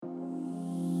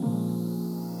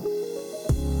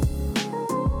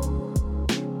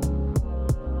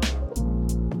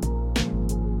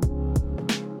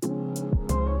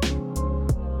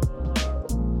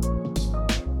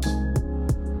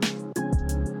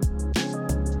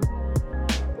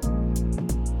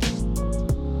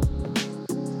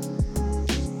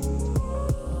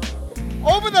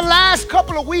over the last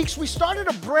couple of weeks, we started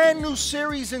a brand new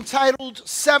series entitled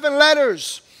 7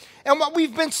 Letters. And what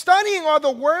we've been studying are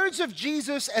the words of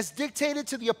Jesus as dictated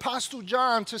to the Apostle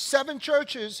John to 7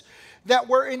 churches that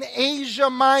were in Asia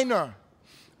Minor.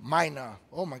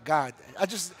 Oh my God.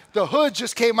 The hood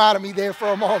just came out of me there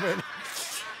for a moment.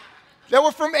 They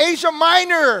were from Asia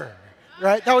Minor,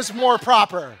 right? That was more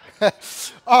proper.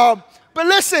 But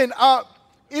listen,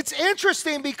 it's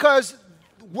interesting because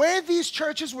where these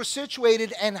churches were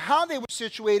situated and how they were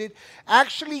situated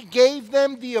actually gave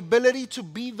them the ability to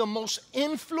be the most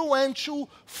influential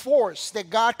force that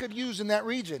God could use in that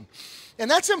region.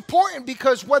 And that's important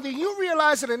because whether you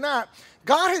realize it or not,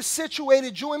 God has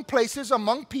situated you in places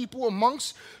among people,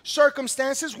 amongst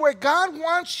circumstances where God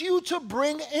wants you to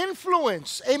bring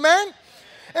influence. Amen?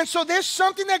 And so there's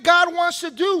something that God wants to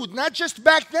do, not just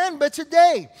back then, but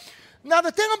today. Now,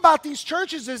 the thing about these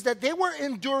churches is that they were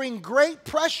enduring great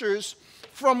pressures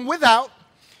from without,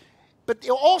 but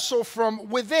also from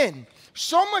within.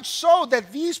 So much so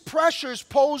that these pressures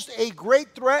posed a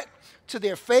great threat to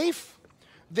their faith,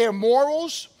 their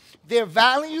morals, their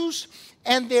values,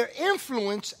 and their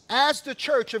influence as the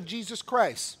church of Jesus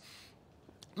Christ.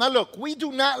 Now, look, we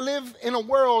do not live in a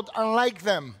world unlike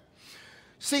them.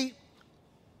 See,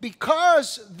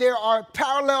 because there are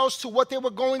parallels to what they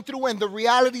were going through and the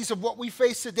realities of what we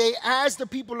face today as the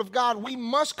people of God, we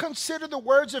must consider the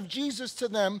words of Jesus to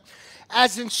them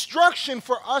as instruction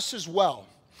for us as well.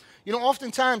 You know,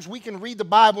 oftentimes we can read the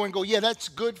Bible and go, yeah, that's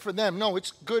good for them. No, it's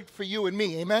good for you and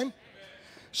me. Amen?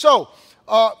 So,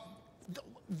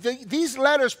 these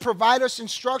letters provide us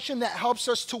instruction that helps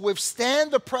us to withstand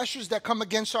the pressures that come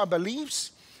against our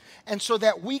beliefs, and so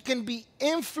that we can be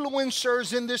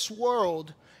influencers in this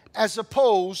world as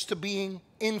opposed to being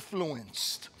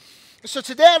influenced. So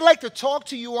today I'd like to talk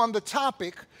to you on the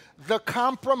topic, the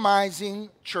compromising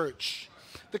church.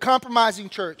 The compromising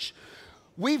church.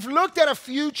 We've looked at a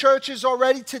few churches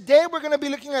already. Today we're going to be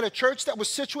looking at a church that was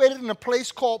situated in a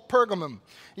place called Pergamum.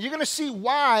 You're going to see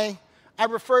why I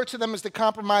refer to them as the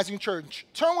compromising church.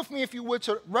 Turn with me, if you would,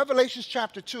 to Revelation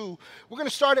chapter 2. We're going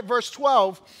to start at verse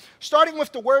 12. Starting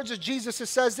with the words of Jesus, it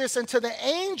says this, "And to the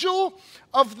angel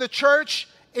of the church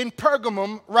in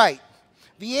Pergamum write."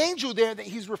 The angel there that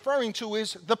he's referring to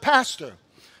is the pastor.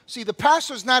 See, the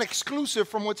pastor is not exclusive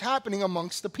from what's happening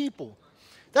amongst the people.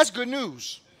 That's good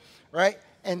news, right?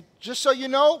 And just so you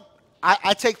know,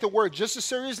 I take the word just as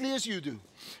seriously as you do,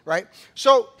 right?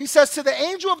 So he says, "To the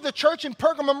angel of the church in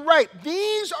Pergamum write,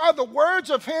 these are the words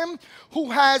of him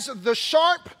who has the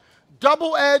sharp,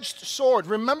 double-edged sword."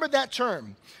 Remember that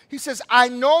term. He says, "I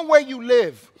know where you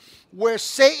live, where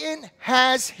Satan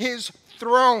has his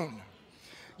throne.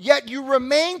 Yet you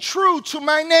remain true to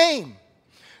my name.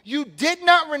 You did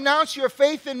not renounce your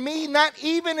faith in me, not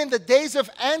even in the days of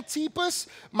Antipas,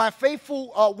 my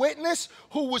faithful witness,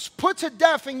 who was put to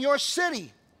death in your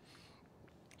city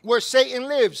where Satan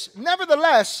lives.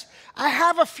 Nevertheless, I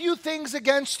have a few things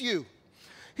against you."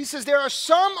 He says, "There are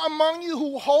some among you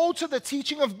who hold to the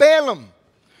teaching of Balaam,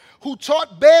 who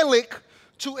taught Balak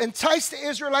to entice the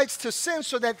Israelites to sin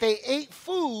so that they ate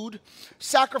food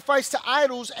sacrificed to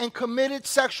idols and committed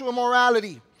sexual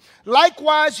immorality.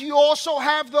 Likewise, you also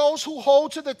have those who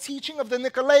hold to the teaching of the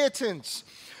Nicolaitans.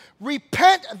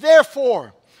 Repent,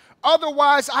 therefore,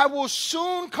 otherwise I will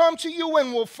soon come to you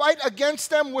and will fight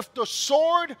against them with the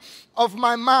sword of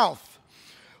my mouth.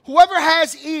 Whoever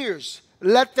has ears,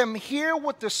 let them hear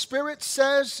what the Spirit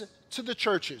says to the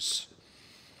churches.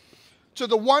 To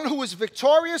the one who is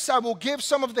victorious, I will give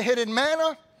some of the hidden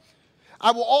manna.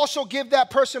 I will also give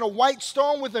that person a white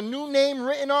stone with a new name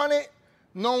written on it,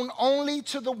 known only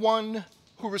to the one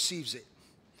who receives it."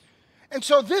 And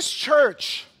so this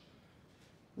church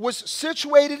was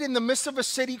situated in the midst of a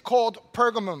city called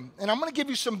Pergamum. And I'm going to give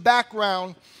you some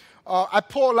background. I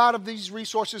pull a lot of these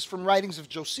resources from writings of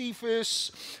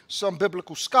Josephus, some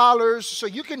biblical scholars. So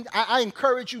you can, I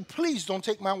encourage you, please don't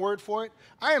take my word for it.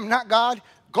 I am not God.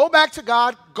 Go back to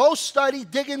God, go study,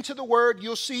 dig into the Word.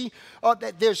 You'll see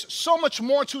that there's so much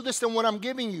more to this than what I'm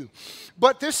giving you.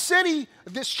 But this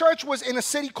church was in a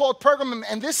city called Pergamum,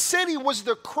 and this city was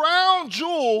the crown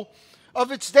jewel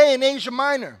of its day in Asia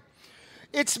Minor.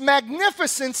 Its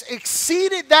magnificence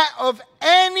exceeded that of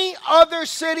any other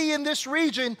city in this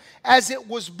region, as it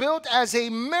was built as a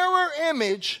mirror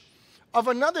image of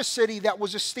another city that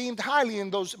was esteemed highly in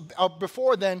those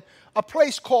before then, a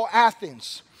place called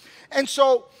Athens. And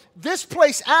so this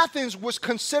place, Athens, was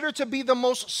considered to be the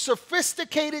most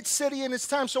sophisticated city in its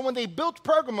time. So when they built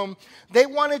Pergamum, they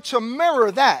wanted to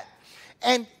mirror that.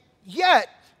 And yet,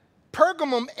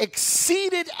 Pergamum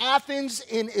exceeded Athens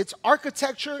in its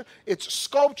architecture, its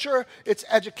sculpture, its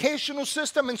educational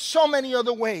system, and so many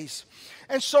other ways.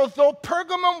 And so though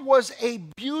Pergamum was a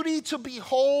beauty to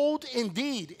behold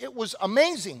indeed, it was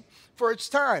amazing for its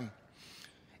time,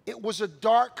 it was a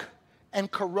dark and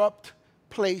corrupt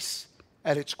place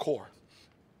at its core.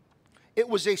 It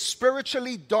was a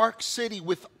spiritually dark city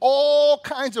with all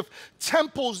kinds of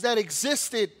temples that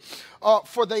existed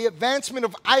for the advancement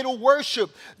of idol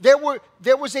worship. There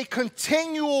was a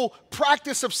continual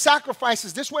practice of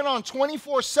sacrifices. This went on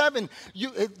 24/7.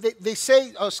 They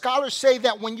say, scholars say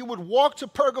that when you would walk to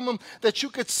Pergamum, that you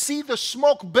could see the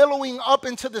smoke billowing up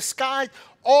into the sky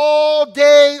all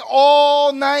day,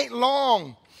 all night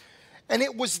long. And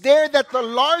it was there that the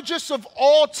largest of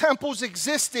all temples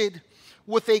existed,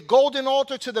 with a golden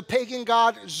altar to the pagan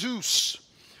god Zeus.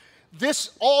 This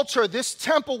altar, this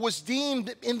temple, was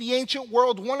deemed in the ancient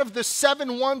world one of the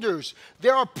 7 wonders.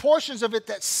 There are portions of it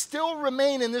that still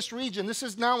remain in this region. This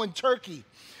is now in Turkey.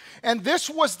 And this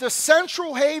was the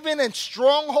central haven and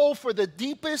stronghold for the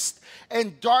deepest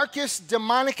and darkest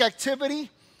demonic activity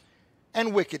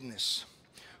and wickedness.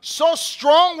 So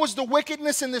strong was the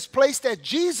wickedness in this place that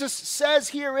Jesus says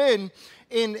herein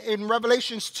in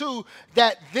Revelations 2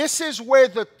 that this is where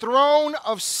the throne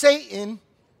of Satan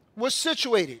was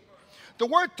situated. The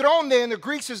word throne there in the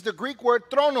Greek is the Greek word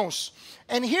thronos.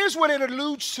 And here's what it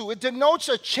alludes to. It denotes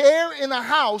a chair in a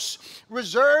house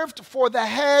reserved for the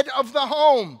head of the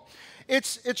home.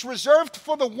 It's reserved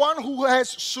for the one who has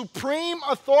supreme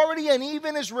authority and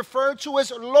even is referred to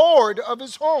as Lord of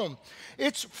his home.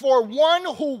 It's for one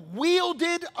who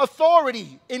wielded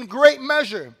authority in great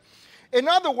measure. In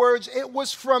other words, it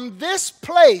was from this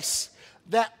place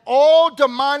that all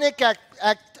demonic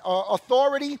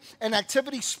authority and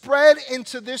activity spread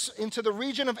into the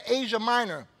region of Asia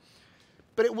Minor.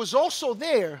 But it was also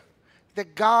there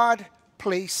that God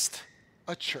placed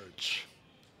a church.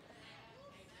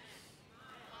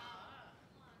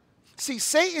 See,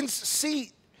 Satan's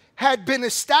seat had been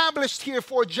established here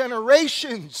for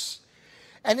generations,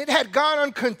 and it had gone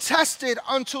uncontested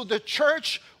until the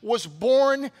church was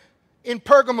born in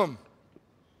Pergamum.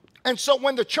 And so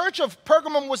when the church of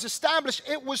Pergamum was established,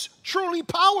 it was truly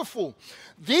powerful.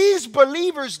 These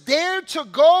believers dared to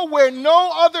go where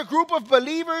no other group of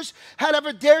believers had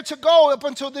ever dared to go up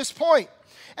until this point.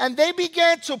 And they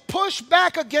began to push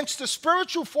back against the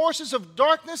spiritual forces of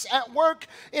darkness at work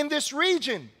in this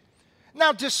region.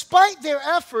 Now, despite their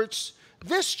efforts,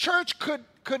 this church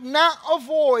could not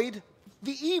avoid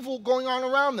the evil going on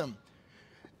around them.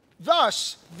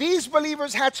 Thus, these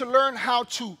believers had to learn how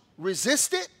to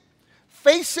resist it,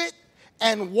 face it,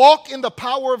 and walk in the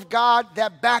power of God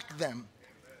that backed them.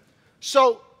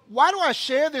 So, why do I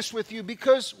share this with you?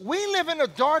 Because we live in a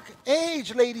dark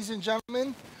age, ladies and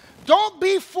gentlemen. Don't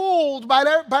be fooled by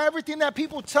everything that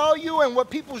people tell you and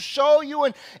what people show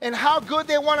you and how good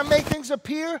they want to make things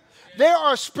appear. There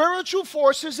are spiritual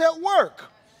forces at work.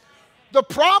 The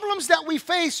problems that we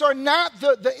face are not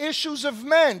the issues of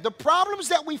men. The problems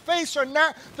that we face are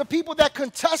not the people that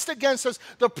contest against us.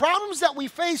 The problems that we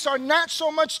face are not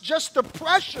so much just the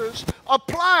pressures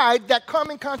applied that come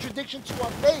in contradiction to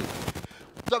our faith.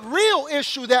 The real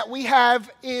issue that we have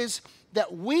is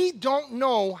that we don't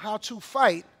know how to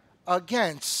fight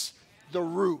against the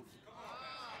root.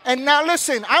 And now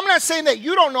listen, I'm not saying that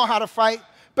you don't know how to fight,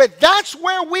 but that's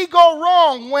where we go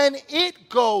wrong when it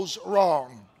goes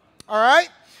wrong. All right?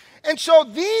 And so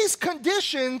these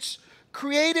conditions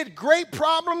created great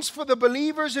problems for the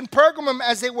believers in Pergamum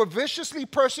as they were viciously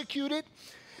persecuted.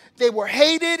 They were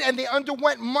hated, and they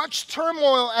underwent much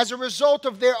turmoil as a result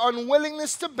of their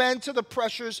unwillingness to bend to the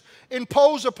pressures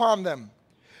imposed upon them.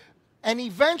 And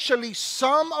eventually,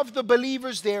 some of the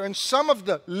believers there and some of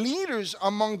the leaders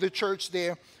among the church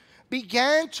there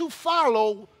began to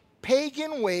follow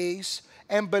pagan ways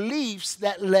and beliefs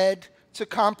that led to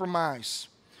compromise.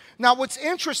 Now, what's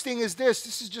interesting is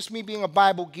this is just me being a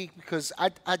Bible geek because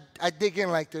I dig in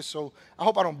like this, so I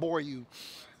hope I don't bore you.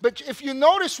 But if you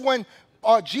notice when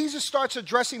Jesus starts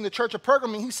addressing the church of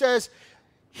Pergamum, he says,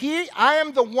 "Here I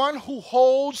am the one who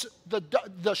holds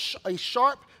a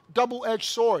sharp, double-edged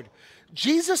sword."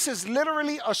 Jesus is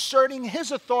literally asserting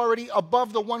his authority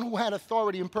above the one who had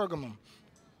authority in Pergamum.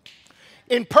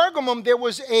 In Pergamum, there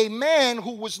was a man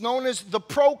who was known as the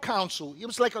proconsul. He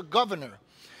was like a governor.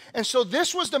 And so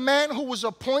this was the man who was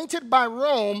appointed by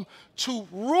Rome to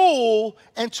rule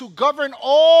and to govern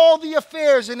all the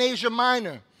affairs in Asia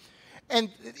Minor. And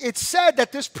it's said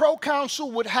that this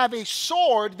proconsul would have a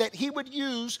sword that he would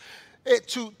use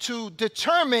to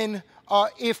determine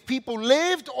if people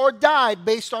lived or died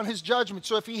based on his judgment.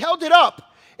 So if he held it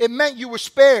up, it meant you were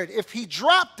spared. If he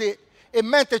dropped it, it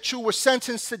meant that you were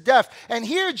sentenced to death. And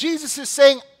here Jesus is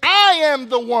saying, I am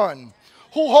the one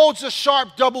who holds a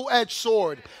sharp double-edged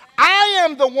sword. I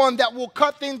am the one that will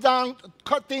cut things down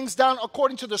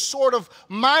according to the sword of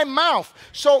my mouth.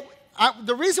 So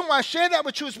the reason why I share that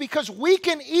with you is because we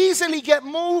can easily get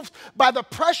moved by the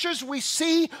pressures we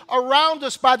see around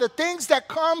us, by the things that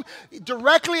come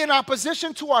directly in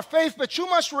opposition to our faith. But you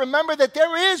must remember that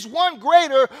there is one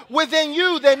greater within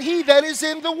you than he that is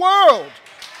in the world.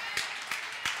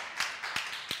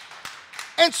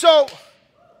 And so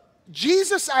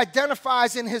Jesus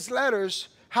identifies in his letters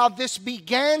how this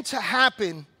began to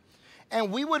happen,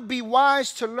 and we would be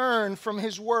wise to learn from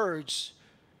his words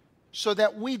so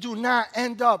that we do not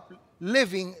end up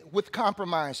living with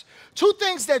compromise. Two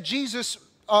things that Jesus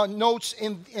notes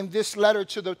in this letter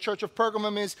to the church of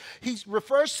Pergamum is he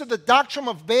refers to the doctrine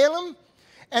of Balaam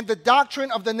and the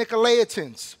doctrine of the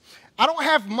Nicolaitans. I don't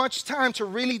have much time to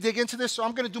really dig into this, so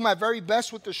I'm going to do my very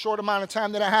best with the short amount of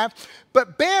time that I have.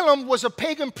 But Balaam was a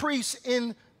pagan priest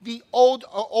in the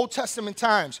Old Testament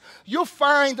times. You'll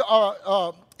find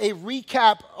a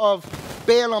recap of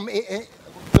Balaam.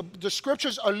 The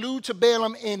scriptures allude to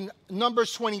Balaam in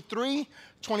Numbers 23,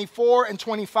 24, and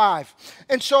 25.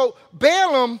 And so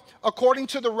Balaam, according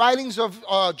to the writings of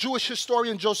Jewish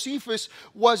historian Josephus,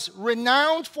 was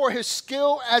renowned for his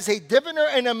skill as a diviner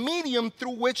and a medium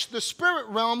through which the spirit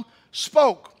realm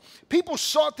spoke. People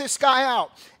sought this guy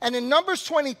out. And in Numbers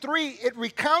 23, it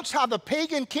recounts how the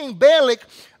pagan king Balak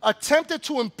attempted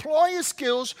to employ his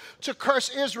skills to curse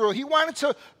Israel. He wanted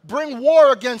to bring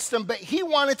war against them, but he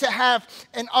wanted to have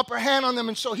an upper hand on them.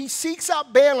 And so he seeks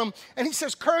out Balaam and he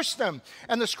says, curse them.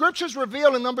 And the scriptures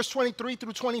reveal in Numbers 23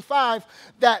 through 25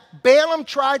 that Balaam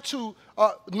tried to,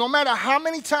 no matter how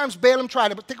many times Balaam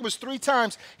tried, I think it was 3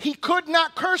 times, he could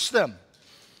not curse them.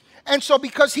 And so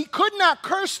because he could not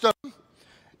curse them,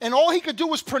 and all he could do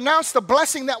was pronounce the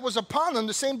blessing that was upon them,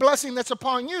 the same blessing that's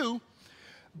upon you,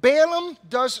 Balaam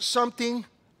does something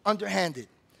underhanded.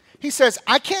 He says,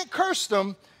 I can't curse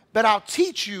them, but I'll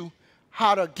teach you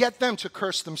how to get them to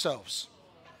curse themselves.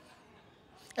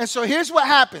 And so here's what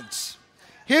happens.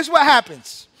 Here's what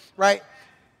happens, right?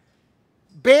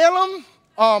 Balaam,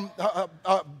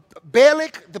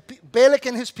 Balak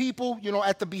and his people,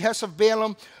 at the behest of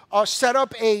Balaam, set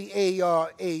up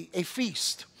a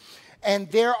feast.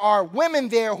 And there are women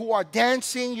there who are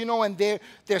dancing, and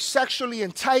they're sexually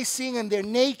enticing, and they're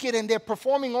naked, and they're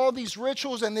performing all these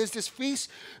rituals, and there's this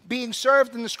feast being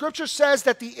served. And the scripture says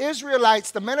that the Israelites,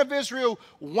 the men of Israel,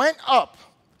 went up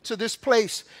to this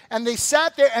place, and they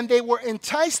sat there, and they were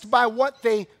enticed by what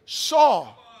they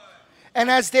saw. And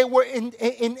as they were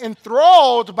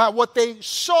enthralled by what they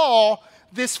saw,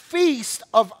 this feast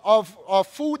of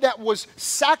food that was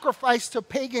sacrificed to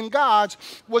pagan gods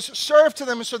was served to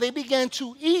them. And so they began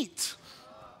to eat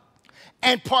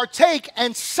and partake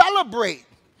and celebrate,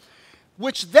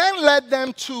 which then led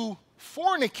them to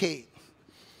fornicate,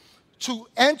 to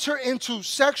enter into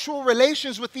sexual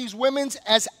relations with these women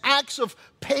as acts of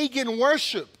pagan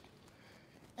worship.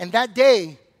 And that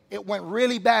day, it went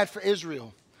really bad for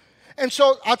Israel. And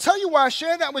so I'll tell you why I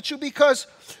share that with you, because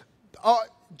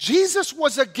Jesus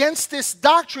was against this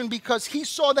doctrine because he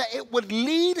saw that it would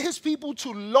lead his people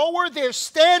to lower their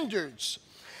standards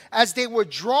as they were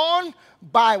drawn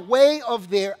by way of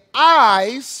their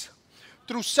eyes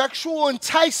through sexual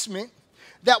enticement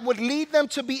that would lead them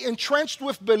to be entrenched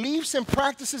with beliefs and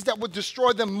practices that would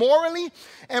destroy them morally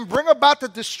and bring about the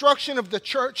destruction of the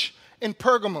church in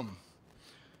Pergamum.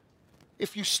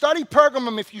 If you study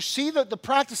Pergamum, if you see the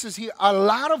practices here, a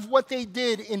lot of what they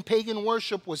did in pagan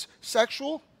worship was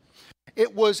sexual.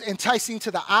 It was enticing to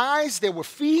the eyes. There were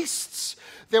feasts.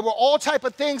 There were all type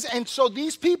of things. And so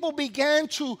these people began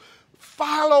to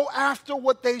follow after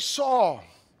what they saw.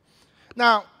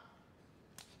 Now,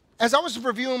 as I was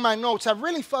reviewing my notes, I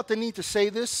really felt the need to say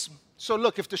this. So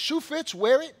look, if the shoe fits,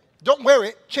 wear it. Don't wear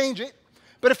it, change it.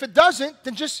 But if it doesn't,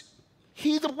 then just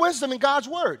heed the wisdom in God's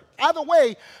word. Either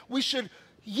way, we should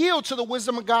yield to the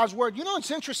wisdom of God's word.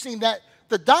 It's interesting that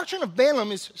the doctrine of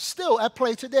Balaam is still at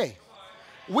play today.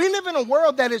 We live in a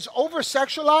world that is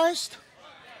over-sexualized.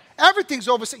 Everything's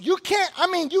over-sexualized.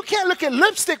 You can't look at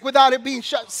lipstick without it being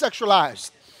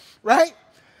sexualized, right?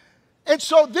 And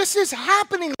so this is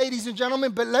happening, ladies and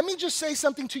gentlemen, but let me just say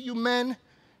something to you men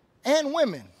and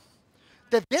women,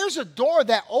 that there's a door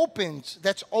that's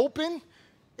open,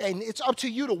 and it's up to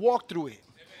you to walk through it.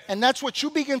 And that's what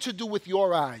you begin to do with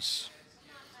your eyes.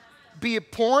 Be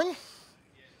it porn,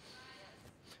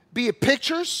 be it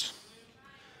pictures,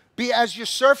 be as you're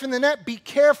surfing the net, be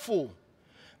careful,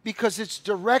 because it's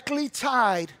directly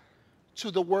tied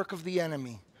to the work of the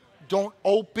enemy. Don't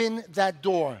open that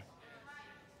door.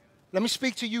 Let me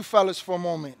speak to you fellas for a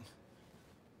moment.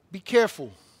 Be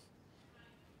careful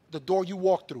the door you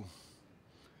walk through.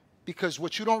 Because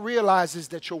what you don't realize is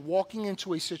that you're walking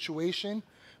into a situation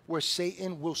where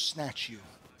Satan will snatch you.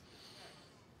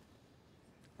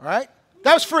 All right?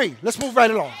 That was free. Let's move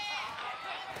right along.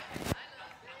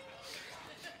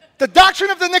 The doctrine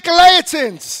of the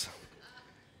Nicolaitans.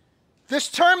 This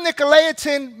term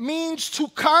Nicolaitan means to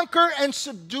conquer and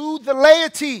subdue the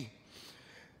laity.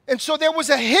 And so there was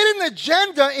a hidden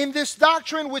agenda in this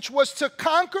doctrine, which was to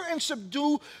conquer and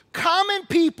subdue common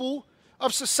people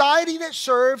of society that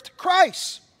served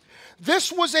Christ.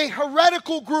 This was a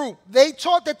heretical group. They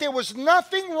taught that there was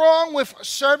nothing wrong with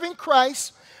serving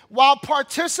Christ while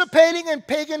participating in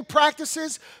pagan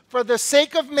practices for the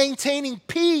sake of maintaining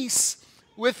peace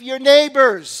with your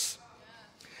neighbors.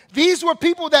 These were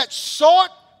people that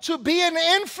sought to be an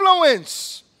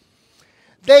influence.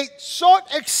 They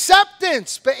sought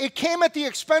acceptance, but it came at the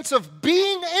expense of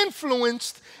being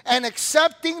influenced and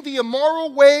accepting the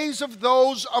immoral ways of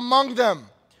those among them.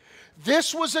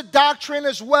 This was a doctrine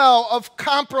as well of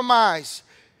compromise.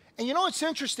 And you know what's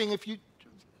interesting? If you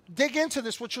dig into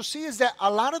this, what you'll see is that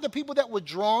a lot of the people that were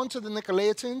drawn to the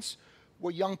Nicolaitans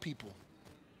were young people.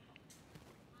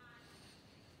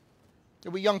 They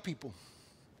were young people.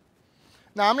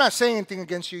 Now, I'm not saying anything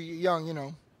against you, you're young, you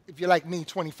know. If you're like me,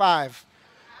 25,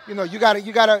 you know, you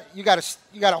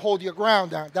gotta hold your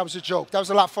ground down. That was a joke. That was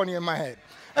a lot funnier in my head.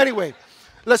 Anyway,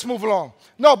 let's move along.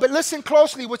 No, but listen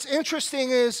closely. What's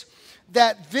interesting is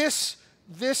that this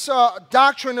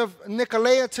doctrine of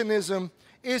Nicolaitanism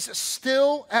is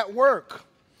still at work.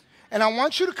 And I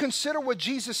want you to consider what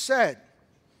Jesus said.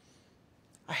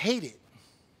 I hate it.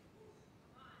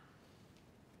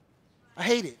 I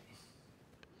hate it.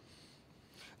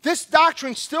 This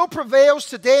doctrine still prevails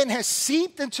today and has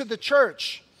seeped into the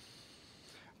church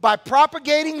by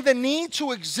propagating the need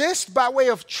to exist by way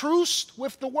of truce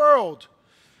with the world.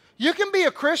 You can be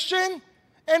a Christian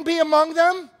and be among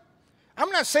them. I'm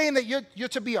not saying that you're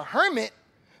to be a hermit,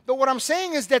 but what I'm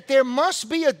saying is that there must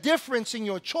be a difference in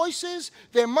your choices.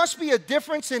 There must be a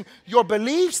difference in your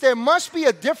beliefs. There must be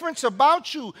a difference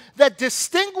about you that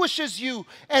distinguishes you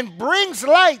and brings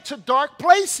light to dark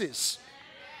places.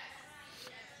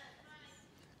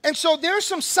 And so there are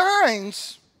some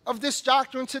signs of this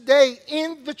doctrine today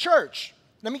in the church.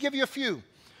 Let me give you a few.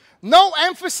 No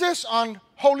emphasis on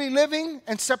holy living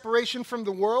and separation from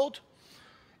the world.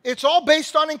 It's all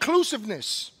based on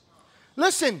inclusiveness.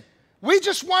 Listen, we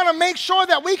just want to make sure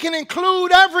that we can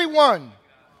include everyone.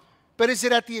 But is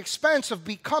it at the expense of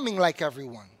becoming like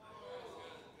everyone?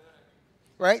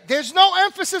 Right? There's no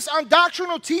emphasis on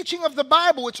doctrinal teaching of the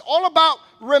Bible. It's all about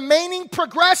remaining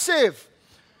progressive.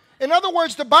 In other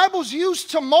words, the Bible's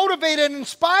used to motivate and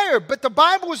inspire, but the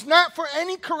Bible is not for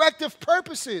any corrective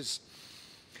purposes.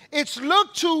 It's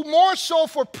looked to more so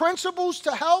for principles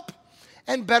to help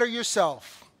and better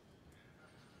yourself.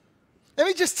 Let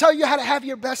me just tell you how to have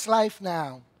your best life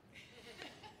now.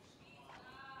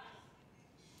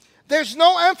 There's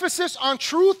no emphasis on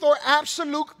truth or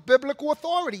absolute biblical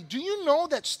authority. Do you know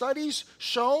that studies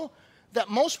show that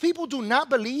most people do not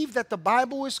believe that the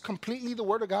Bible is completely the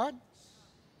Word of God?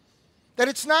 That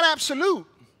it's not absolute.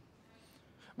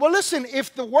 Well, listen,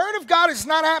 if the Word of God is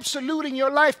not absolute in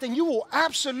your life, then you will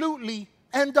absolutely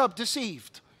end up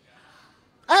deceived.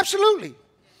 Absolutely.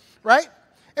 Right?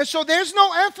 And so there's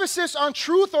no emphasis on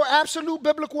truth or absolute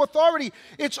biblical authority.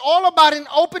 It's all about an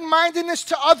open-mindedness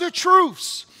to other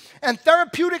truths and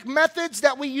therapeutic methods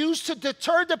that we use to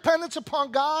deter dependence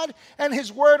upon God and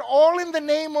His Word, all in the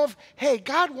name of, hey,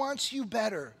 God wants you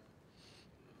better.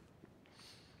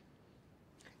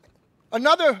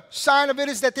 Another sign of it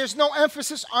is that there's no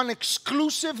emphasis on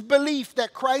exclusive belief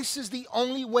that Christ is the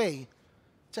only way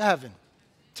to heaven,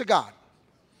 to God.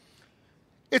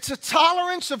 It's a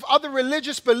tolerance of other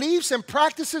religious beliefs and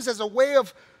practices as a way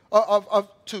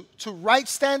to right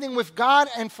standing with God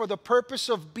and for the purpose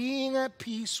of being at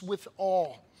peace with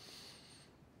all.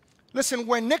 Listen,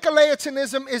 when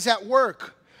Nicolaitanism is at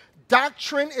work,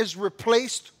 doctrine is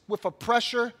replaced with a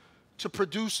pressure to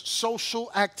produce social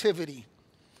activity.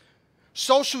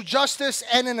 Social justice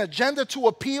and an agenda to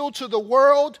appeal to the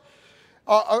world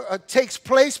takes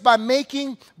place by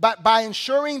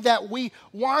ensuring that we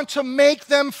want to make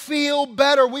them feel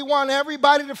better. We want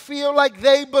everybody to feel like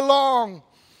they belong.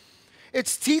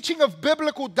 It's teaching of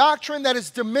biblical doctrine that is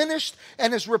diminished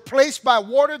and is replaced by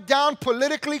watered down,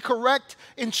 politically correct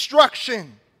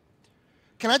instruction.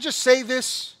 Can I just say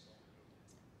this?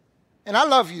 And I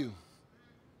love you.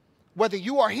 Whether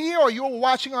you are here or you're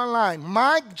watching online,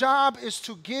 my job is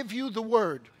to give you the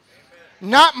Word.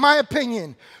 Not my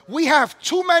opinion. We have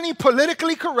too many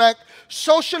politically correct,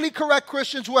 socially correct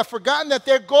Christians who have forgotten that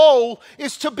their goal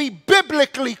is to be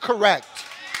biblically correct.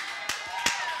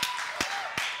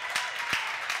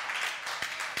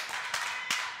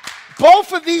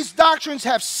 Both of these doctrines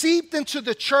have seeped into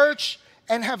the church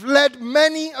and have led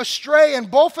many astray, and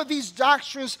both of these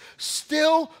doctrines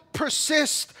still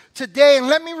persist today. And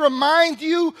let me remind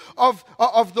you of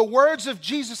the words of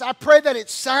Jesus. I pray that it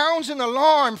sounds an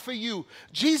alarm for you.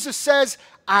 Jesus says,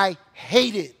 I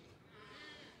hate it.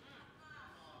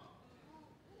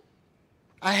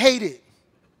 I hate it.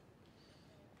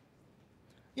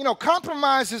 You know,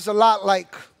 compromise is a lot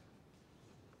like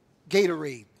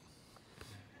Gatorade.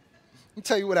 Let me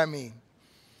tell you what I mean.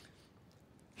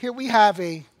 Here we have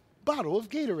a bottle of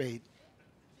Gatorade.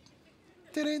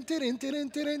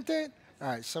 All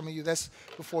right, some of you, that's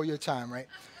before your time, right?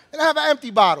 And I have an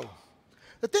empty bottle.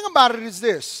 The thing about it is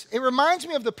this. It reminds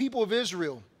me of the people of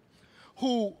Israel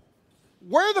who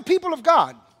were the people of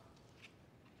God.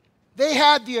 They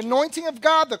had the anointing of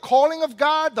God, the calling of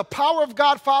God, the power of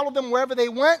God followed them wherever they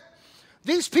went.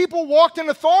 These people walked in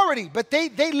authority, but they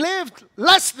lived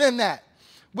less than that.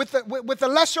 With a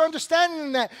lesser understanding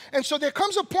than that. And so there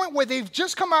comes a point where they've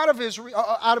just come out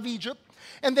of Egypt,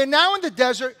 and they're now in the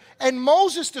desert, and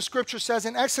Moses, the scripture says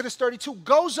in Exodus 32,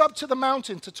 goes up to the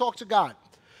mountain to talk to God,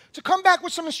 to come back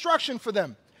with some instruction for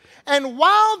them. And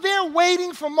while they're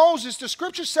waiting for Moses, the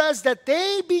scripture says that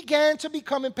they began to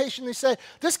become impatient. They said,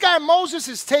 this guy Moses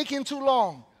is taking too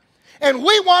long, and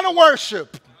we want to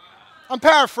worship. I'm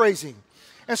paraphrasing.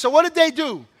 And so what did they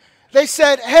do? They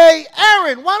said, hey,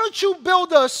 Aaron, why don't you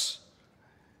build us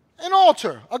an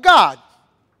altar, a god,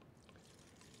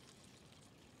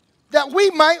 that we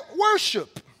might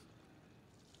worship?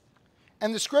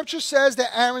 And the scripture says that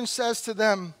Aaron says to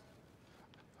them,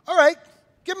 all right,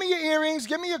 give me your earrings,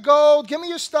 give me your gold, give me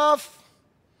your stuff,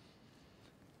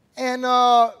 and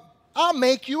I'll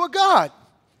make you a god.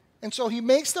 And so he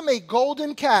makes them a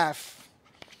golden calf,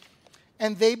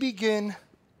 and they begin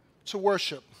to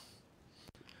worship.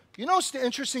 You know what's the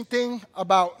interesting thing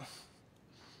about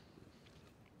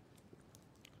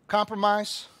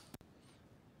compromise?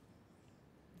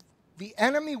 The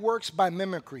enemy works by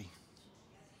mimicry.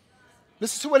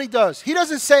 Listen to what he does. He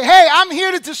doesn't say, hey, I'm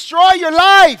here to destroy your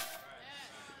life.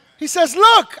 He says,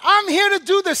 look, I'm here to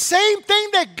do the same thing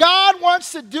that God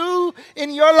wants to do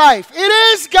in your life. It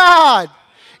is God.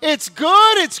 It's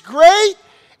good. It's great.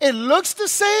 It looks the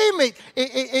same.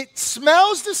 It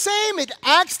smells the same. It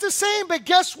acts the same. But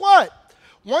guess what?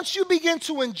 Once you begin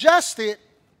to ingest it,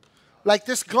 like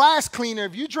this glass cleaner,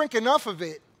 if you drink enough of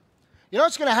it, you know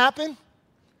what's going to happen?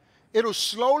 It'll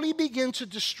slowly begin to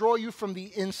destroy you from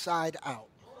the inside out.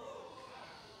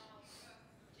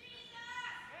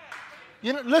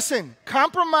 You know, listen,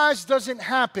 compromise doesn't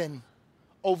happen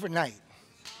overnight.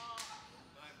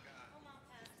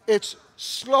 It's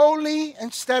slowly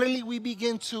and steadily we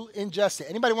begin to ingest it.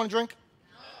 Anybody want to drink?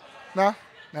 No?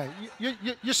 No.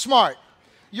 You're smart.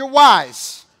 You're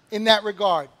wise in that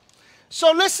regard.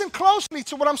 So listen closely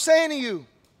to what I'm saying to you.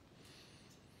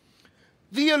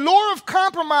 The allure of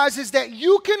compromise is that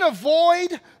you can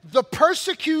avoid the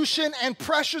persecution and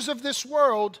pressures of this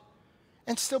world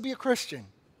and still be a Christian.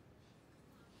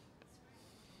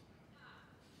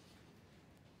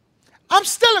 I'm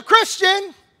still a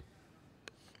Christian,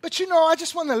 but you know, I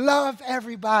just want to love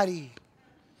everybody.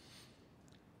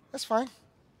 That's fine.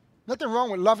 Nothing wrong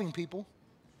with loving people.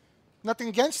 Nothing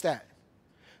against that.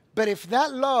 But if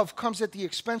that love comes at the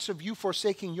expense of you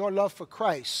forsaking your love for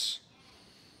Christ,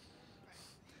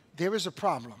 there is a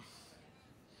problem.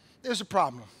 There's a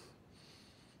problem.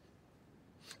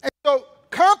 And so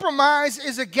compromise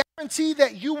is a guarantee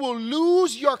that you will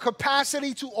lose your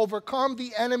capacity to overcome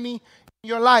the enemy in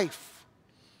your life.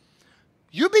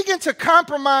 You begin to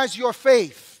compromise your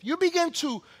faith. You begin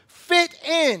to fit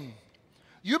in.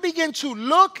 You begin to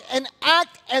look and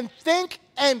act and think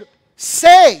and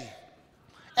say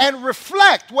and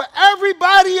reflect what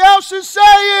everybody else is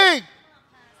saying.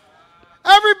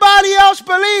 Everybody else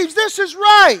believes this is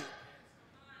right.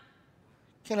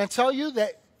 Can I tell you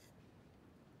that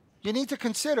you need to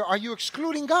consider, are you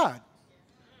excluding God?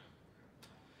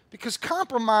 Because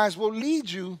compromise will lead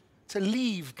you to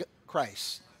leave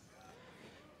Christ.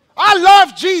 I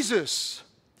love Jesus.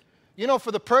 You know,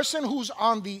 for the person who's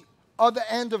on the other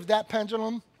end of that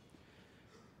pendulum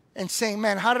and saying,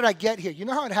 man, how did I get here? You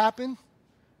know how it happened?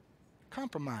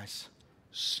 Compromise.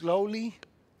 Slowly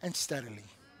and steadily.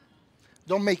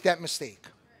 Don't make that mistake.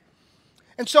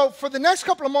 And so for the next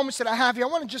couple of moments that I have here, I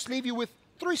want to just leave you with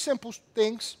 3 simple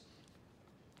things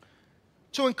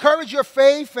to encourage your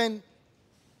faith and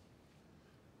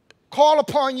call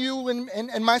upon you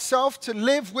and myself to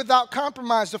live without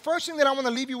compromise. The first thing that I want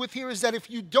to leave you with here is that if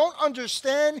you don't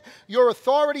understand your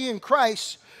authority in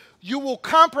Christ, you will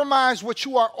compromise what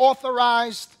you are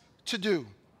authorized to do.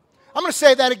 I'm going to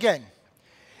say that again.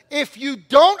 If you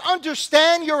don't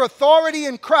understand your authority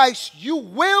in Christ, you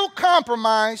will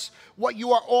compromise what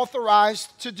you are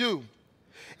authorized to do.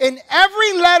 In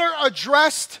every letter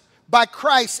addressed by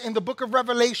Christ in the book of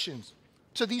Revelation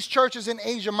to these churches in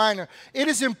Asia Minor, it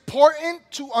is important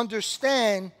to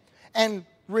understand and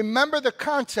remember the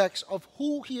context of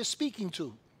who he is speaking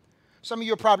to. Some of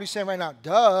you are probably saying right now,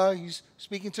 duh, he's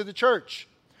speaking to the church.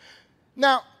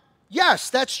 Now, yes,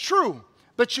 that's true.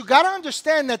 But you got to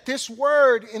understand that this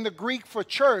word in the Greek for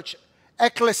church,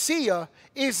 ekklesia,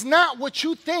 is not what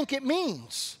you think it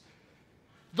means.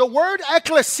 The word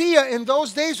ekklesia in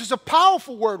those days was a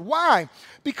powerful word. Why?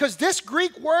 Because this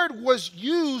Greek word was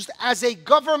used as a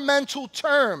governmental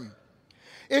term.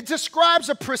 It describes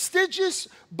a prestigious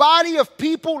body of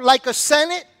people like a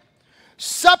senate,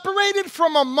 separated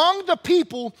from among the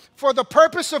people for the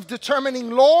purpose of determining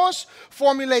laws,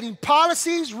 formulating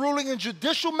policies, ruling in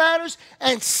judicial matters,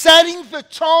 and setting the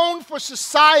tone for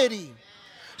society.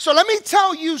 So let me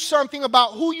tell you something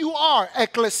about who you are,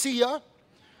 ekklesia.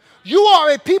 You are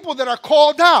a people that are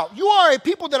called out. You are a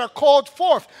people that are called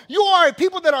forth. You are a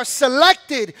people that are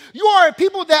selected. You are a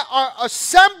people that are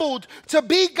assembled to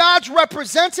be God's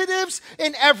representatives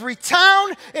in every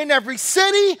town, in every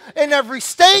city, in every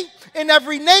state, in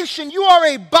every nation. You are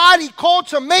a body called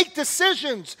to make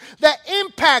decisions that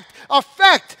impact,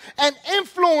 affect, and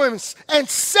influence and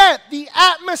set the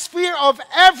atmosphere of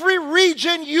every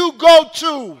region you go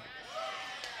to.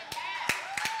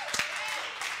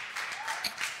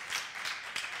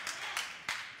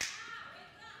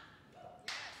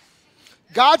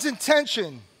 God's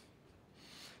intention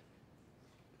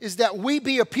is that we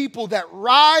be a people that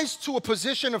rise to a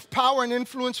position of power and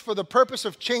influence for the purpose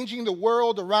of changing the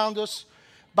world around us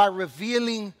by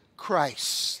revealing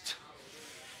Christ.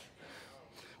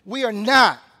 We are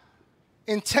not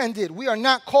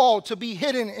called to be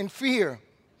hidden in fear.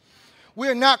 We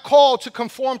are not called to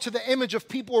conform to the image of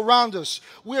people around us.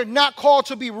 We are not called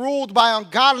to be ruled by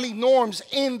ungodly norms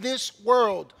in this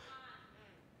world.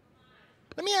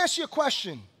 Let me ask you a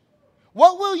question.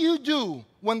 What will you do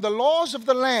when the laws of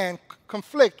the land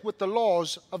conflict with the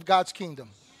laws of God's kingdom?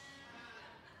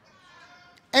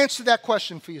 Answer that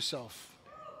question for yourself.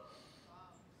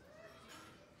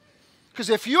 Because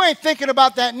if you ain't thinking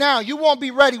about that now, you won't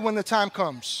be ready when the time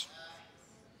comes.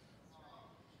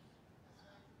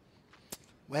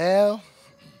 Well,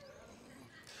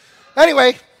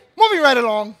 anyway, moving right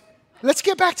along. Let's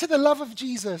get back to the love of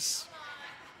Jesus.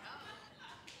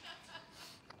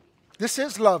 This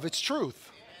is love. It's truth.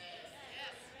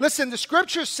 Listen, the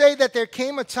scriptures say that there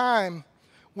came a time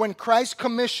when Christ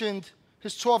commissioned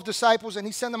his 12 disciples and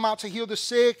he sent them out to heal the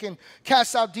sick and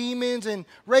cast out demons and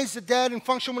raise the dead and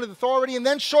function with authority. And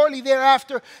then shortly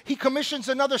thereafter, he commissions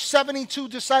another 72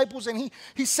 disciples and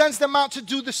he sends them out to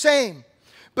do the same.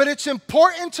 But it's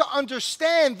important to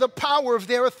understand the power of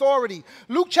their authority.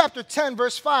 Luke chapter 10,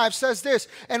 verse 5 says this,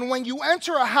 and when you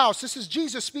enter a house, this is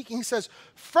Jesus speaking, he says,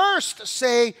 first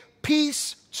say,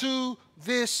 peace to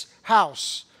this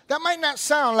house. That might not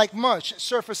sound like much at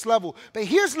surface level, but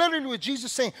here's literally what Jesus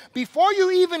is saying. Before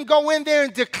you even go in there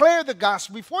and declare the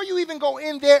gospel, before you even go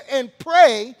in there and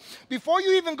pray, before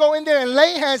you even go in there and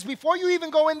lay hands, before you even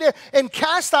go in there and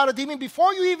cast out a demon,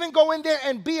 before you even go in there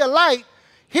and be a light,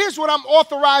 here's what I'm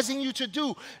authorizing you to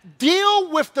do.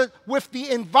 Deal with the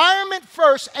environment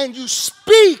first, and you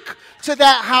speak to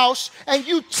that house, and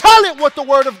you tell it what the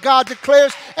word of God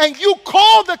declares, and you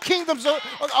call the kingdoms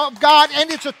of God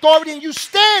and its authority, and you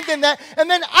stand in that. And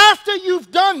then after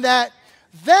you've done that,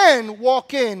 then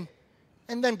walk in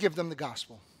and then give them the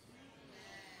gospel.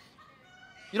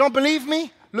 You don't believe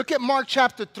me? Look at Mark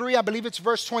chapter 3, I believe it's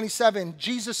verse 27.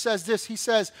 Jesus says this. He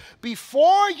says,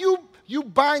 before you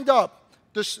bind up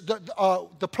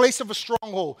the place of a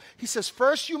stronghold, he says,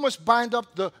 first you must bind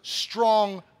up the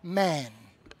strong man.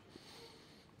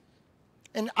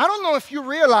 And I don't know if you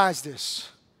realize this,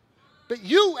 but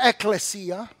you,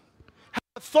 ekklesia, have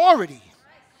authority.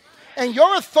 And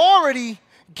your authority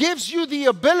gives you the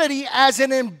ability as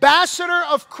an ambassador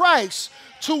of Christ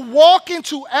to walk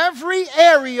into every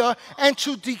area and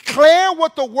to declare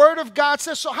what the word of God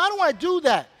says. So how do I do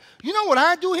that? You know what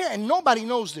I do here? And nobody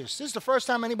knows this. This is the first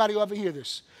time anybody will ever hear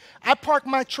this. I park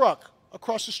my truck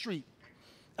across the street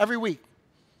every week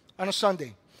on a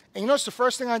Sunday. And you know what's the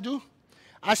first thing I do?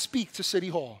 I speak to City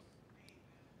Hall.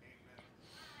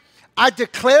 I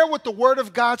declare what the word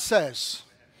of God says.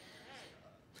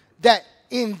 That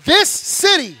in this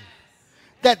city,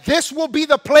 that this will be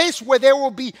the place where there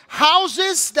will be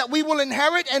houses that we will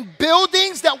inherit and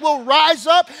buildings that will rise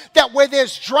up, that where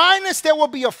there's dryness, there will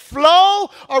be a flow,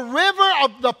 a river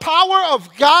of the power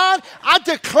of God. I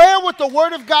declare what the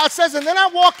Word of God says, and then I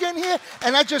walk in here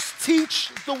and I just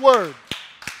teach the Word.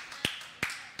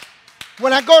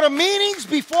 When I go to meetings,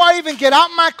 before I even get out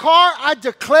my car, I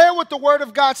declare what the Word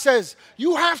of God says.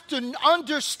 You have to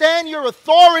understand your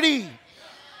authority.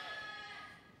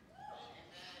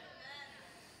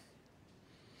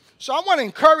 So I want to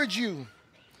encourage you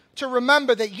to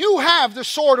remember that you have the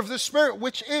sword of the Spirit,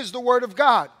 which is the Word of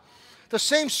God. The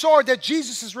same sword that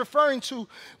Jesus is referring to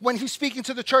when he's speaking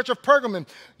to the church of Pergamum.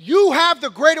 You have the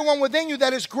greater one within you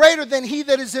that is greater than he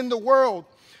that is in the world.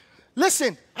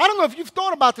 Listen, I don't know if you've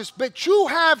thought about this, but you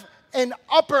have an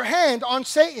upper hand on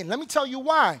Satan. Let me tell you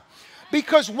why.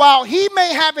 Because while he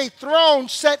may have a throne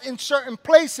set in certain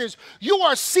places, you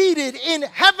are seated in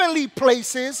heavenly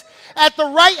places at the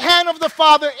right hand of the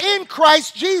Father in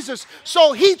Christ Jesus.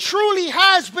 So he truly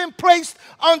has been placed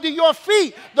under your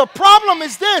feet. The problem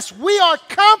is this: we are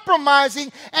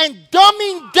compromising and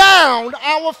dumbing down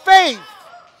our faith.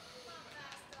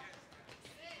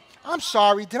 I'm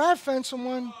sorry, did I offend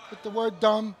someone with the word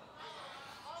dumb?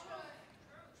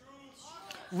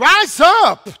 Rise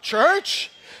up,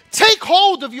 church. Take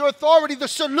hold of your authority. The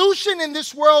solution in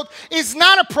this world is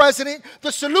not a president.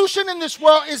 The solution in this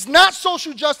world is not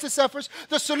social justice efforts.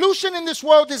 The solution in this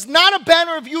world is not a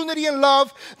banner of unity and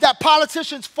love that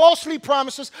politicians falsely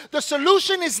promise us. The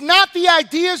solution is not the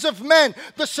ideas of men.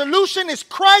 The solution is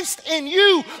Christ in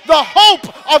you, the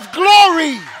hope of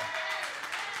glory.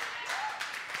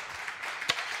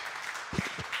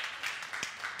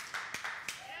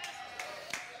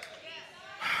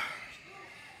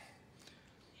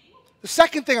 The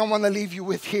second thing I want to leave you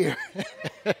with here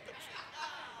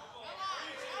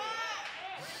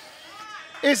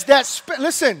is that,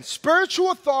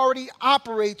 spiritual authority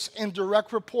operates in direct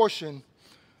proportion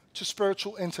to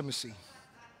spiritual intimacy.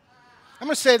 I'm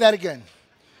going to say that again.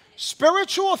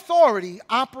 Spiritual authority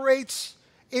operates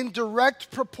in direct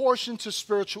proportion to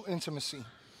spiritual intimacy.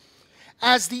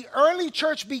 As the early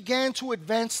church began to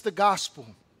advance the gospel,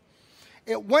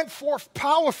 it went forth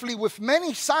powerfully with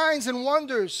many signs and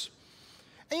wonders.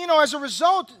 And as a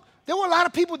result, there were a lot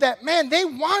of people that, man, they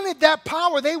wanted that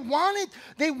power. They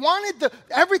wanted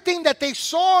everything that they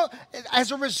saw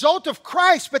as a result of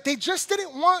Christ, but they just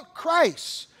didn't want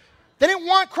Christ. They didn't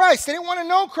want Christ. They didn't want to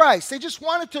know Christ. They just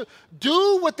wanted to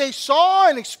do what they saw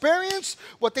and experience,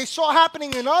 what they saw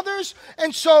happening in others.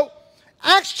 And so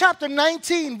Acts chapter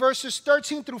 19, verses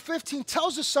 13 through 15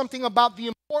 tells us something about the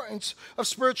importance of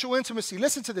spiritual intimacy.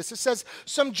 Listen to this. It says,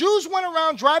 some Jews went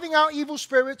around driving out evil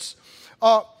spirits,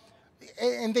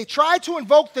 and they tried to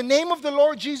invoke the name of the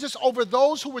Lord Jesus over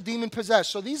those who were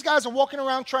demon-possessed. So these guys are walking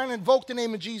around trying to invoke the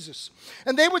name of Jesus.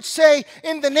 And they would say,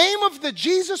 in the name of the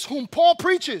Jesus whom Paul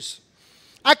preaches,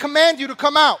 I command you to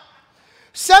come out.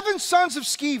 7 sons of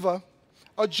Sceva,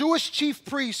 a Jewish chief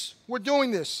priest, were doing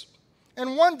this.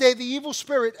 And one day the evil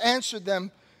spirit answered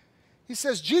them. He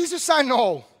says, Jesus I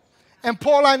know, and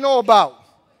Paul I know about.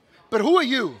 But who are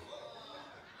you?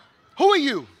 Who are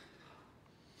you?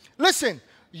 Listen,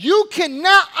 you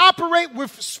cannot operate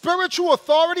with spiritual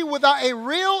authority without a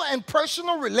real and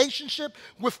personal relationship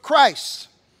with Christ.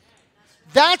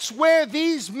 That's where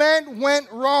these men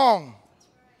went wrong.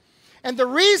 And the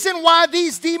reason why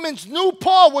these demons knew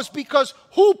Paul was because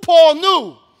who Paul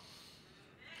knew,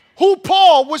 who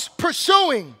Paul was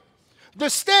pursuing, the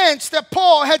stance that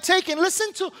Paul had taken.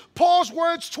 Listen to Paul's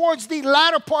words towards the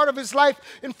latter part of his life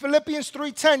in Philippians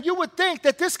 3:10. You would think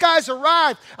that this guy's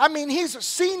arrived. I mean, he's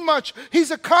seen much. He's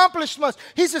accomplished much.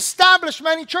 He's established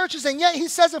many churches. And yet he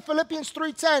says in Philippians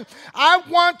 3:10, I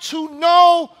want to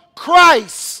know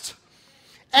Christ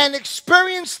and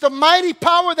experience the mighty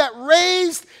power that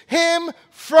raised him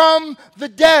from the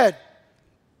dead.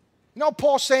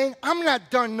 Paul's saying, I'm not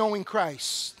done knowing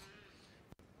Christ.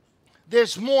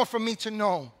 There's more for me to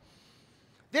know.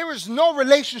 There is no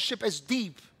relationship as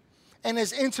deep and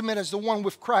as intimate as the one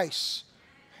with Christ.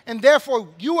 And therefore,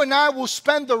 you and I will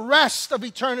spend the rest of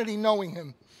eternity knowing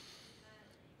him.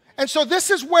 And so this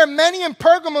is where many in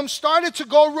Pergamum started to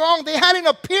go wrong. They had an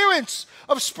appearance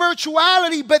of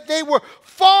spirituality, but they were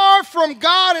far from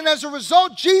God. And as a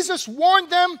result, Jesus warned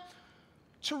them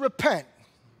to repent.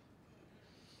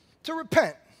 To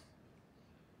repent.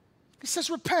 He says,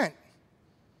 repent.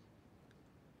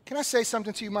 Can I say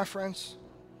something to you, my friends?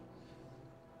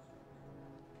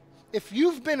 If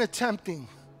you've been attempting,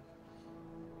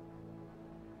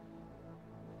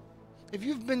 if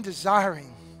you've been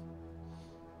desiring,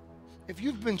 if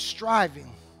you've been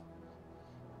striving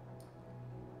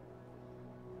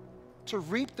to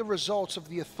reap the results of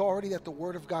the authority that the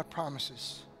Word of God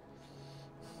promises.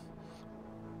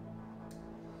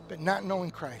 But not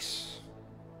knowing Christ,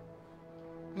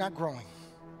 not growing,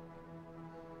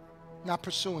 not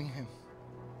pursuing Him,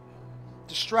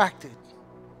 distracted,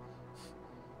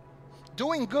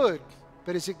 doing good,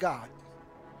 but is it God?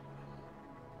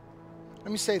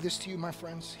 Let me say this to you, my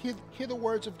friends. Hear the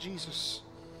words of Jesus.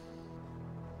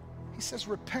 He says,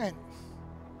 repent.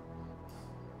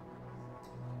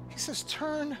 He says,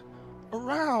 turn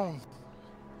around.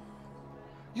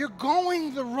 You're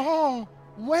going the wrong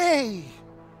way.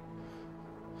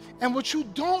 And what you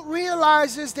don't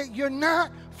realize is that you're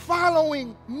not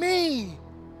following me.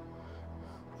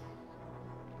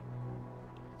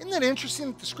 Isn't it interesting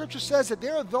that the scripture says that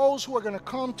there are those who are going to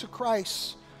come to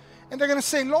Christ and they're going to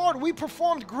say, Lord, we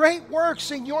performed great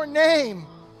works in your name.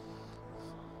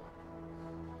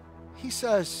 He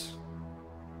says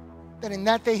that in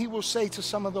that day he will say to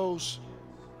some of those,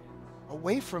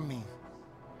 away from me,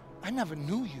 I never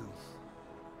knew you.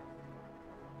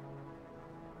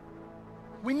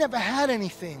 We never had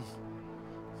anything.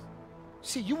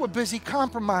 See, you were busy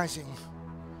compromising.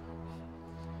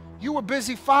 You were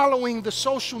busy following the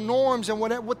social norms and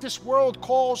what this world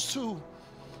calls to.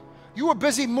 You were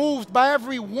busy moved by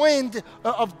every wind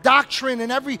of doctrine and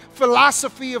every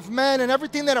philosophy of men and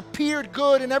everything that appeared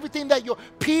good and everything that your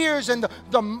peers and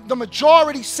the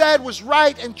majority said was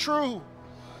right and true.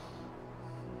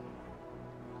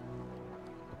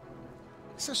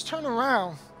 It says, turn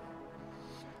around.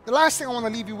 The last thing I want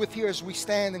to leave you with here as we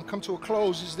stand and come to a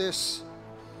close is this.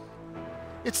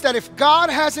 It's that if God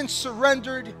hasn't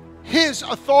surrendered His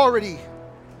authority,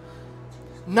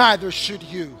 neither should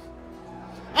you.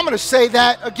 I'm going to say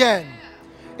that again.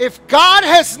 If God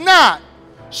has not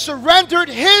surrendered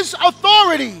His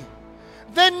authority,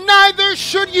 then neither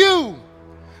should you.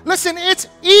 Listen, it's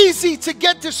easy to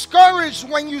get discouraged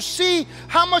when you see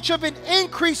how much of an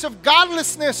increase of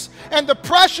godlessness and the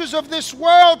pressures of this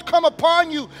world come upon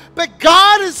you. But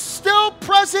God is still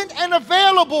present and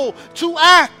available to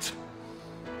act.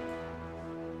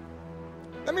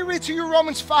 Let me read to you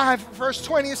Romans 5, verse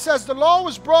 20. It says, the law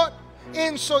was brought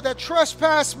in so that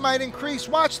trespass might increase.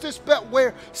 Watch this, but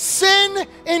where sin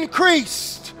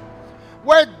increased,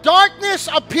 where darkness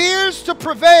appears to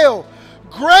prevail,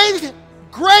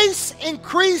 grace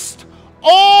increased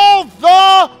all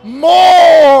the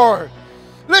more.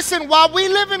 Listen, while we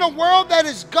live in a world that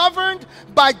is governed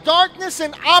by darkness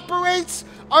and operates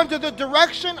under the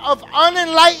direction of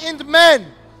unenlightened men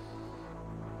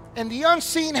and the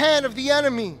unseen hand of the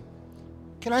enemy,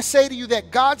 can I say to you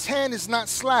that God's hand is not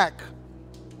slack?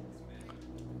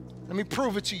 Let me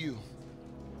prove it to you.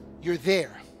 You're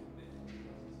there.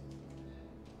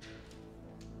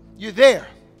 You're there.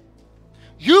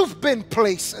 You've been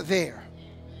placed there.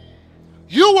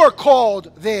 You were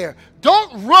called there.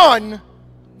 Don't run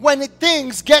when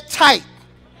things get tight.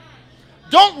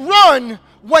 Don't run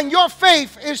when your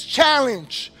faith is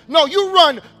challenged. No, you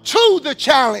run to the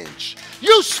challenge.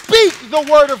 You speak the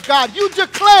word of God. You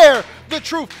declare the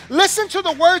truth. Listen to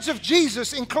the words of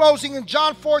Jesus in closing in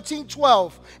John 14,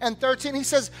 12 and 13. He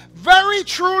says, very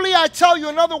truly I tell you,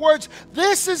 in other words,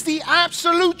 this is the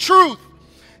absolute truth.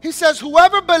 He says,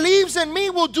 whoever believes in me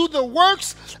will do the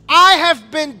works I have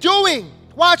been doing.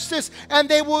 Watch this. And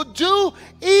they will do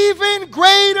even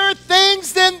greater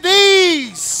things than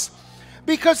these.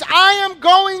 Because I am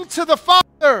going to the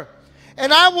Father.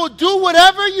 And I will do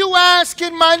whatever you ask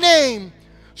in my name,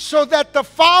 so that the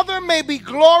Father may be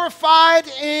glorified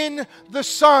in the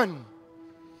Son.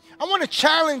 I want to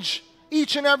challenge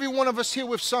each and every one of us here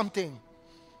with something.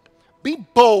 Be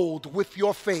bold with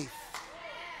your faith.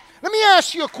 Let me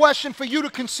ask you a question for you to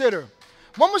consider.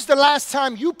 When was the last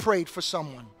time you prayed for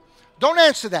someone? Don't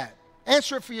answer that.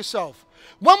 Answer it for yourself.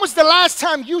 When was the last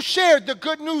time you shared the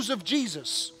good news of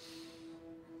Jesus?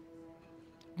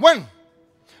 When?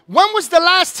 When was the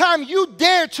last time you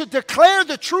dared to declare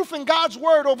the truth in God's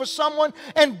word over someone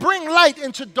and bring light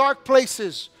into dark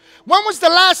places? When was the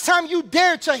last time you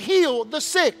dared to heal the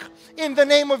sick in the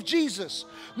name of Jesus?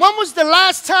 When was the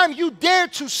last time you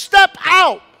dared to step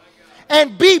out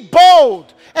and be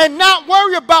bold and not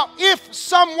worry about if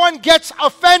someone gets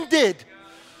offended?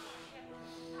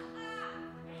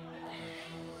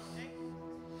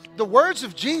 The words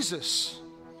of Jesus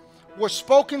were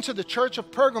spoken to the church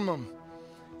of Pergamum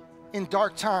in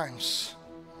dark times.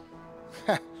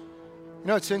 You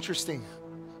know, it's interesting.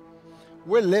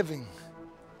 We're living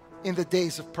in the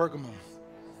days of Pergamum.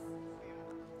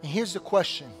 And here's the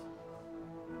question.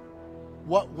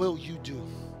 What will you do?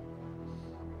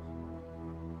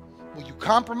 Will you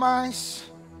compromise?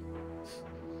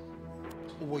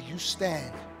 Or will you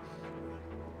stand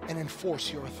and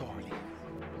enforce your authority.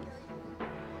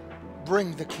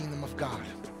 Bring the kingdom of God.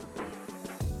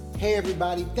 Hey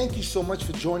everybody, thank you so much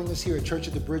for joining us here at Church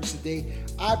of the Bridge today.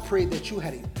 I pray that you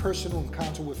had a personal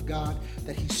encounter with God,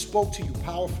 that He spoke to you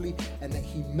powerfully, and that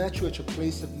He met you at your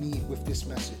place of need with this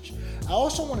message. I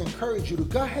also want to encourage you to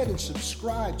go ahead and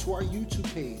subscribe to our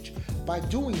YouTube page. By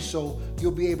doing so,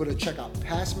 you'll be able to check out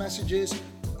past messages,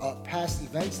 past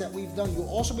events that we've done. You'll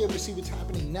also be able to see what's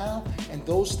happening now and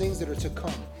those things that are to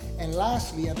come. And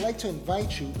lastly, I'd like to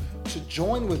invite you to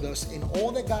join with us in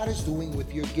all that God is doing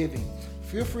with your giving.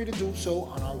 Feel free to do so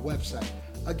on our website.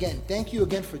 Again, thank you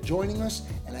again for joining us,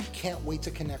 and I can't wait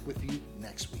to connect with you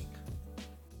next week.